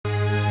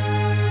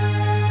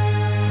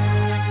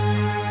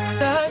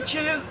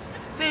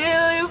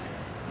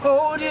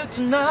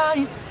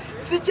tonight.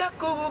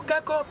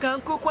 Sijakubukako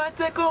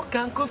kankukwateko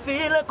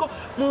kankufileko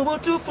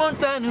mubutu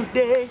fontanu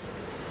day.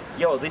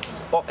 Yo, this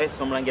is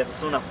OS Omlangia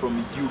Suna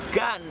from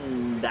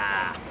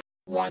Uganda.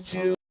 Watch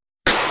you.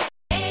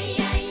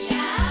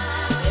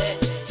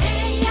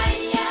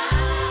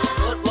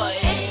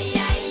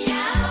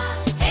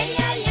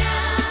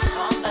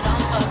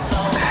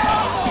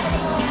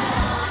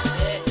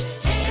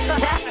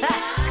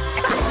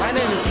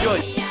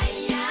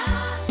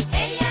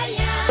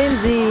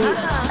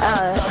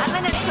 I'm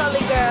an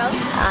Acholi girl.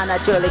 An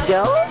Acholi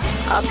girl?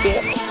 Okay.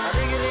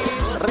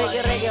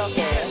 Reggae,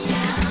 okay.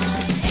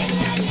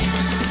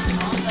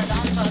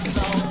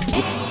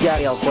 It's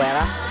Zari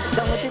Okwera.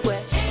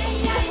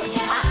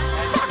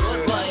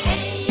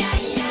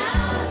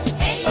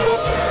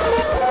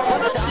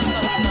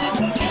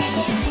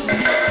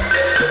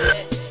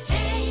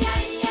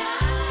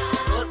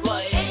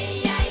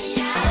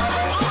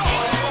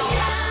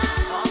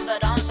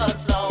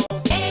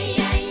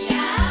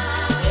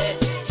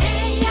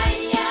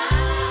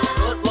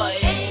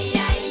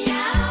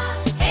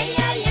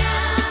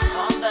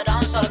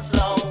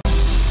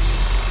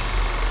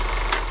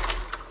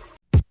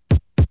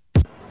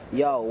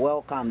 Yo,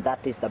 welcome.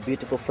 That is the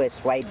beautiful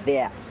face right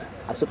there,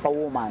 a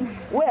superwoman.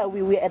 Where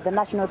we were at the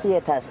National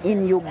Theatres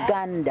in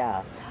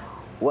Uganda.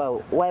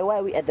 Well, why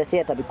are we at the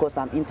theatre? Because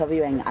I'm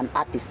interviewing an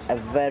artist, a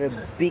very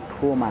big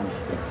woman.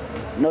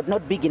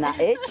 Not big in her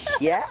age,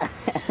 yeah?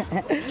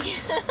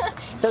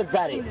 So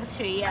Zari,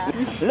 industry, yeah.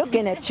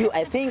 Looking at you,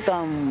 I think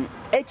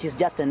age is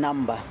just a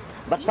number.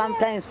 But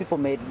sometimes people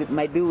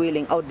might be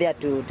willing out there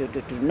to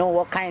know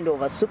what kind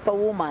of a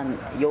superwoman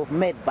you've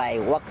met by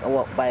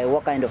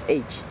what kind of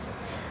age.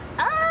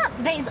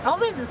 There is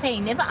always the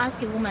saying, never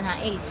ask a woman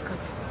her age because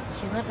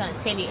she's not going to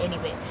tell you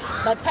anyway.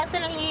 But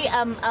personally,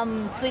 I'm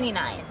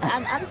 29.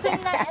 I'm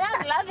 29 and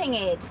I'm loving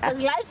it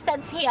because life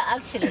starts here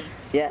actually.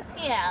 Yeah.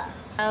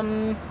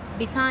 Yeah.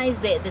 Besides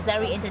the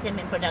Zari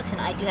Entertainment Production,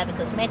 I do have a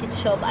cosmetic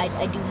shop.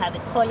 I do have a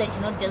college,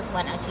 not just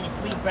one, actually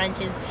 3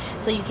 branches.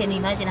 So you can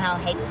imagine how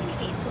hectic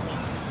it is for me.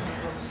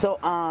 So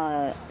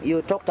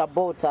you talked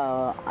about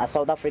a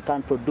South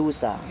African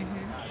producer.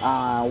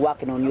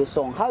 Working on your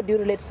song. How do you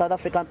relate South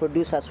African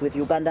producers with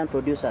Ugandan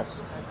producers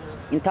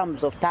in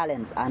terms of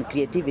talents and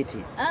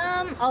creativity?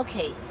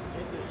 Okay.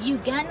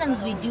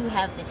 Ugandans, we do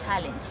have the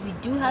talent. We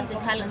do have the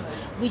talent.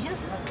 We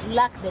just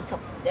lack the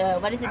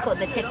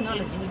the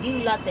technology. We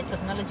do lack the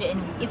technology,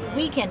 and if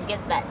we can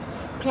get that,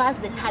 plus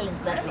the talent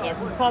that we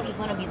have, we're probably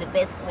going to be the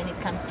best when it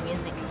comes to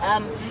music.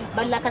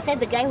 But like I said,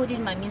 the guy who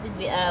did my music,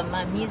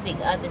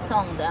 the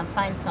song, the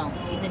Fine song,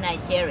 is a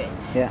Nigerian.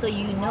 Yeah. So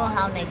you know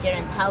how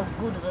Nigerians, how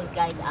good those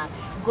guys are.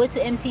 Go to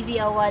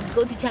MTV Awards,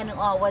 go to Channel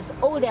Awards,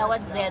 all the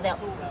awards they're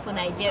for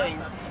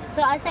Nigerians.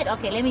 So I said,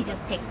 okay, let me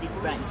just take this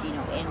branch,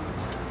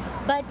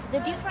 But the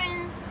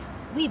difference,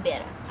 we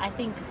better. I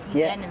think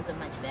Ugandans are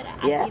much better.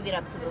 I give it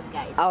up to those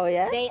guys. Oh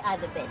yeah? They are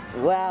the best.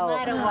 Wow. No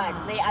matter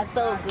what, they are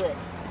so good.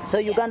 So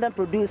Ugandan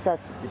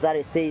producers,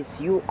 Zari says,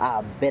 you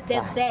are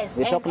better. The best.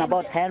 We're talking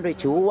about Henry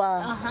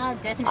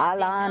Chua, definitely.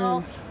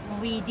 Alan.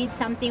 We did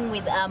something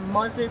with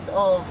Moses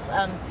of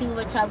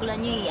Silver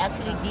Chagulanyi. He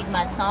actually did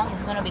my song.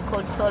 It's going to be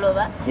called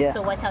Tolova. Yeah.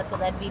 So watch out for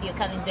that video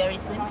coming very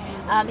soon.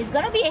 It's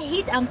going to be a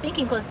hit, I'm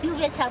thinking, because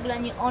Silver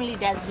Chagulanyi only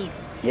does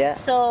hits. Yeah.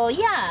 So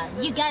yeah,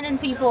 Ugandan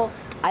people,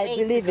 I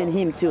believe in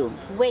him too.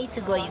 Way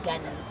to go,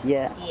 Ugandans.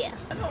 Yeah. Yeah.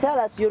 Tell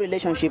us your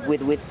relationship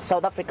with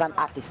South African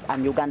artists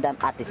and Ugandan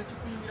artists.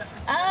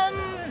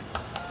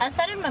 I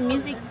started my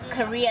music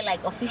career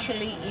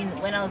officially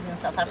when I was in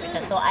South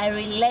Africa, so I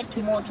relate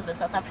more to the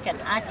South African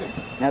artists.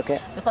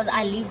 Okay. Because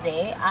I live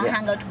there, I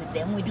hang out with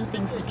them, we do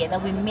things together,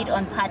 we meet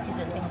on parties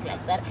and things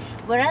like that.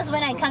 Whereas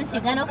when I come to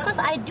Uganda, of course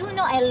I do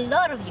know a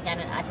lot of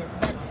Ugandan artists,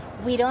 but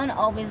we don't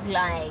always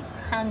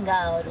hang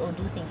out or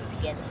do things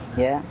together.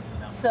 Yeah.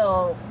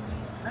 So,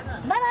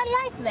 but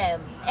I like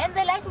them and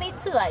they like me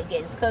too, I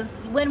guess, because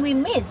when we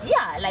meet,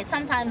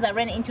 sometimes I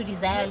run into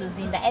Desire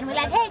Luzinda and we're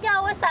like, hey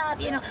girl, what's up,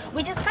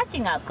 we're just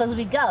catching up because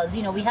we girls,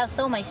 we have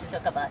so much to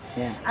talk about.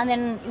 Yeah. And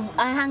then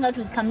I hang out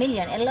with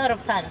Chameleon a lot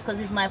of times because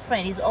he's my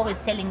friend. He's always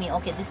telling me,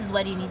 okay, this is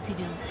what you need to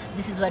do,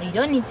 this is what you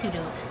don't need to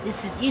do,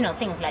 this is,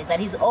 things like that.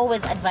 He's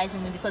always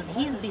advising me because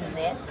he's been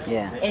there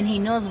and he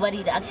knows what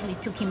it actually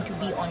took him to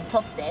be on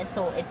top there.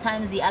 So at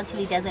times he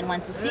actually doesn't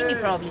want to see me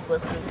probably go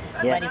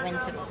through what he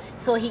went through.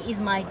 So he is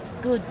my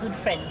good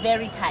friend,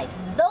 very tight.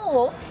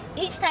 Though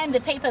each time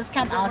the papers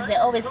come out,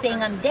 they're always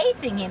saying I'm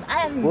dating him.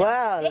 I'm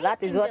not dating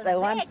that is what I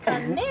want.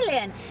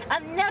 Chameleon.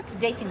 I'm not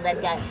dating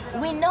that guy.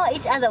 We know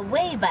each other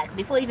way back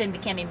before he even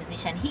became a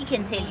musician. He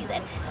can tell you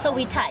that. So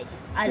we tight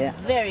as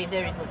very,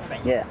 very good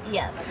friends. Yeah.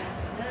 Yeah.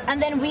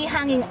 And then we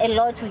hanging a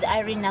lot with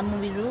Irene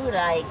Namubiru.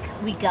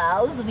 Like, we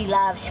girls, we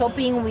love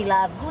shopping, we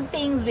love good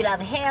things, we love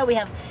hair, we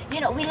have,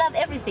 we love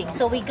everything.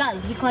 So we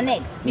girls, we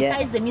connect.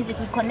 Besides the music,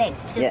 we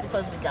connect just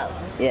because we girls.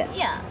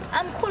 Yeah,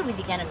 I'm cool with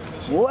the kind of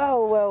musicians.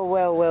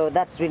 Well,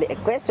 that's really a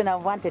question I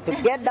wanted to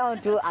get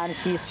down to, and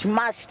she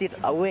smashed it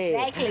away.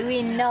 Exactly,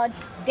 we're not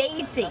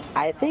dating.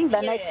 I think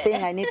the next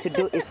thing I need to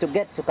do is to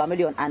get to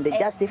Chameleon and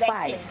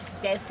justify.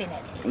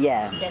 Definitely.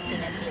 Yeah.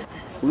 Definitely.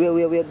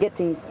 We're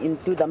getting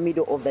into the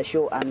middle of the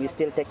show and we're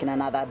still taking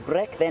another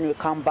break. Then we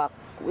come back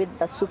with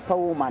the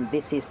Superwoman.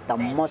 This is the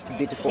most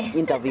beautiful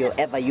interview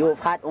ever you've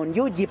had on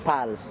UG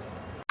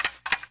Pulse.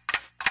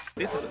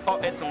 This is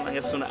OS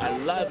Mlangasuna. I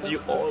love you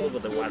all over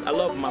the world. I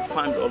love my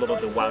fans all over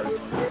the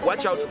world.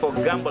 Watch out for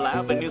Gambler. I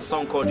have a new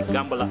song called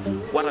Gambler.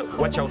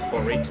 Watch out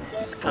for it.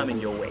 It's coming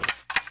your way.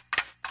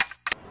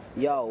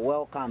 Yo,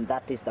 welcome.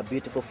 That is the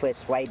beautiful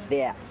face right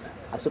there.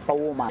 A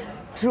Superwoman.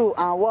 True.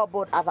 What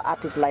about other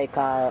artists like,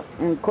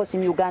 because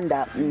in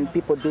Uganda,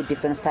 people do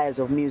different styles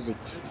of music.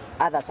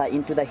 Others are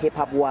into the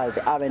hip-hop world,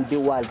 the R&B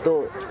world,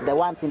 though the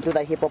ones into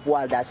the hip-hop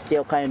world are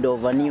still kind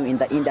of new in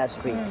the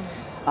industry.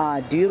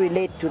 Do you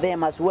relate to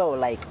them as well?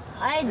 Like,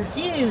 I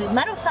do.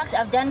 Matter of fact,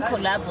 I've done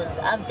collabos.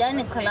 I've done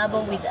a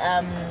collabo with,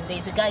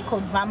 there's a guy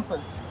called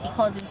Vampus. He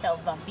calls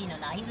himself Vampino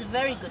now. He's a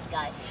very good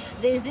guy.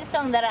 There's this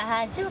song that I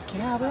had,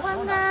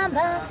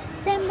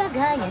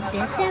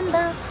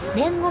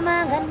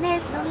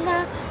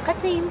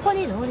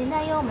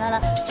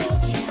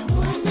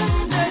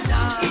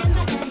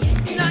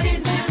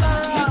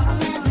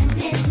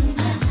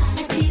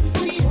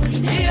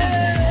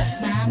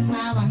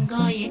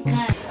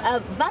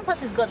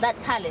 Vampus has got that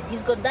talent,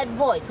 he's got that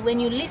voice. When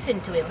you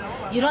listen to him,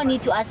 you don't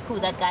need to ask who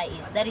that guy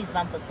is. That is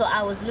Vampus. So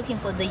I was looking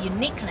for the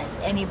uniqueness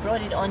and he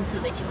brought it onto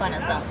the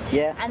Chikwana song.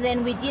 Yeah. And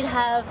then we did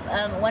have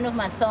one of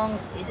my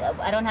songs,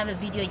 I don't have a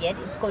video yet,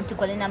 it's called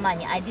Tukolena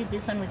Manya. I did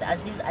this one with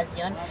Aziz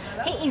Azion.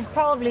 He is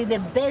probably the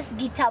best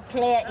guitar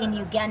player in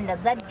Uganda.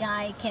 That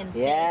guy can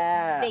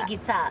play the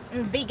guitar.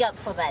 Big up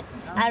for that.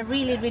 I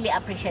really, really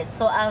appreciate it.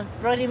 So I've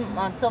brought him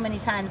on so many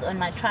times on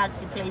my tracks.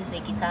 He plays the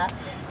guitar.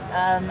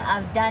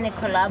 I've done a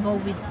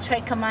collabo with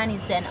Trekaman,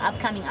 he's an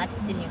upcoming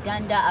artist in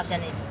Uganda. I've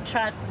done a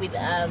track with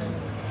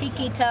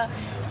Tikita.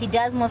 He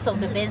does most of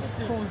the bass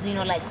schools,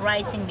 like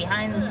writing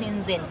behind the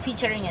scenes and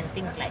featuring and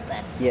things like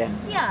that.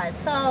 Yeah,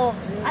 so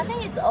I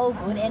think it's all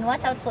good. And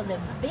watch out for the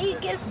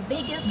biggest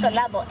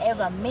collabo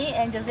ever. Me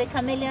and Jose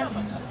Chameleon,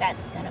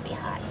 that's gonna be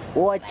hot.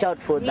 Watch out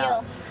for that.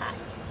 Real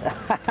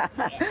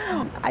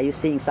hot. Are you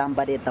seeing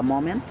somebody at the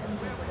moment?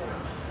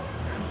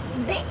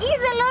 There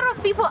is a lot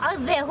of people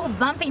out there who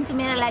bump into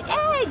me and are like,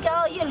 hey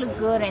girl, you look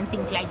good and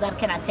things like that.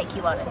 Can I take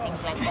you out and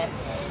things like that?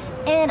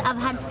 And I've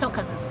had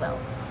stalkers as well.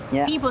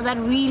 Yeah. People that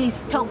really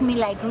stalk me,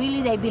 like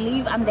really they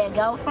believe I'm their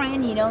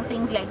girlfriend,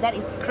 things like that.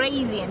 It's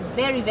crazy and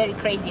very, very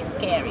crazy and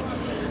scary.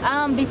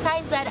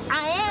 Besides that,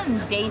 I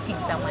am dating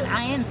someone.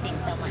 I am seeing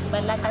someone.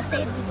 But like I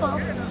said before,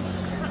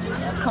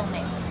 no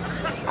comment.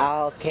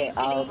 Okay.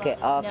 No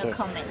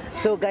comment.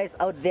 So guys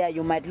out there,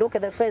 you might look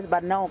at the face,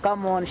 but now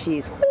come on,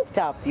 she's hooked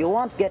up. You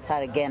won't get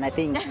her again, I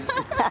think.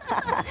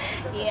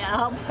 Yeah,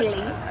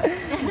 hopefully.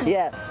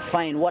 Yeah,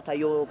 fine. What are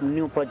your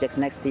new projects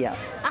next year?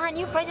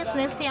 New projects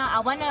next year.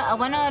 I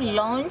wanna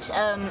launch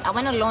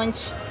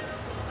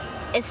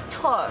a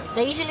store.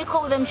 They usually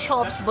call them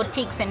shops,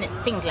 boutiques, and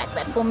things like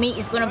that. For me,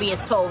 it's gonna be a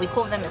store. We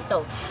call them a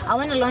store. I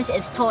want to launch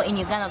a store in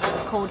Uganda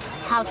that's called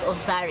House of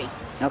Zari.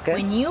 Okay.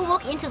 When you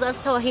walk into that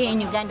store here in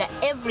Uganda,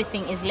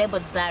 everything is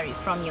labeled Zari.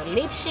 From your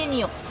lip sheen,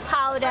 your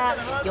powder,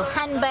 your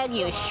handbag,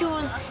 your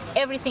shoes,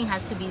 everything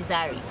has to be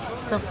Zari.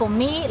 So for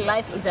me,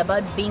 life is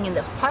about being in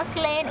the first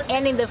lane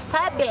and in the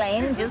fab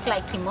lane, just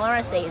like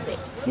Kimura says it.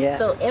 Yeah.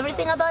 So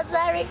everything about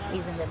Zari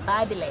is in the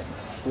fab lane.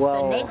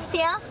 Wow. So next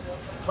year,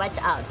 watch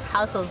out.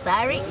 House of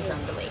Zari is on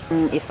the way.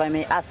 If I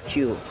may ask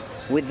you,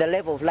 with the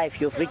level of life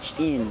you've reached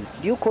in,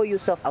 do you call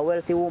yourself a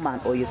wealthy woman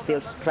or you're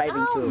still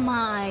striving to? Oh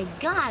my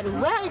God,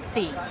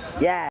 wealthy.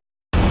 Yeah.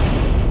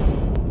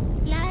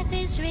 Life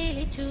is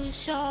really too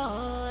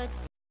short.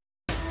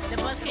 The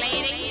boss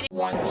lady.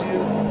 1, 2.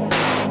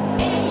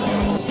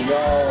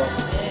 Yo.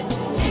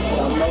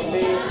 I'm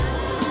lovely.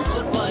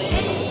 Good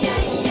boys.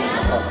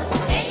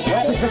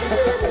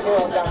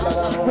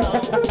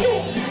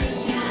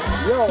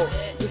 Yo,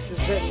 this is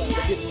Zari,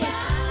 the hitman.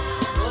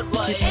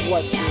 Keep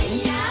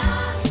watching.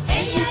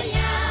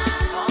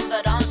 On the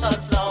dancehall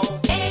floor.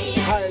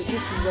 Hi,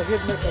 this is the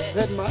hitmaker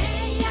Zedma.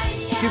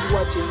 Keep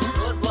watching.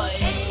 Good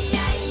boys.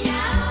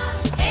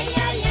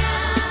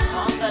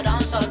 On the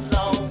dancehall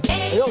floor.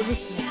 Yo,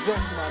 this is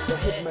Zedman, the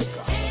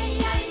hitmaker.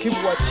 Keep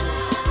watching.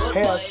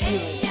 HEYA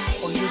series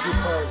on YouTube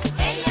Pulse.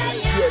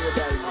 Yeah,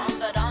 everybody. On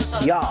the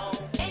dancehall Yeah. floor.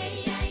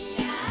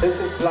 This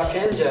is Black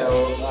Angel.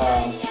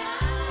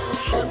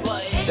 Good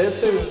boys.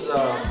 This is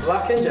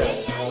Black Angel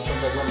from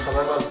the Zone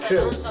Survivors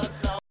crew.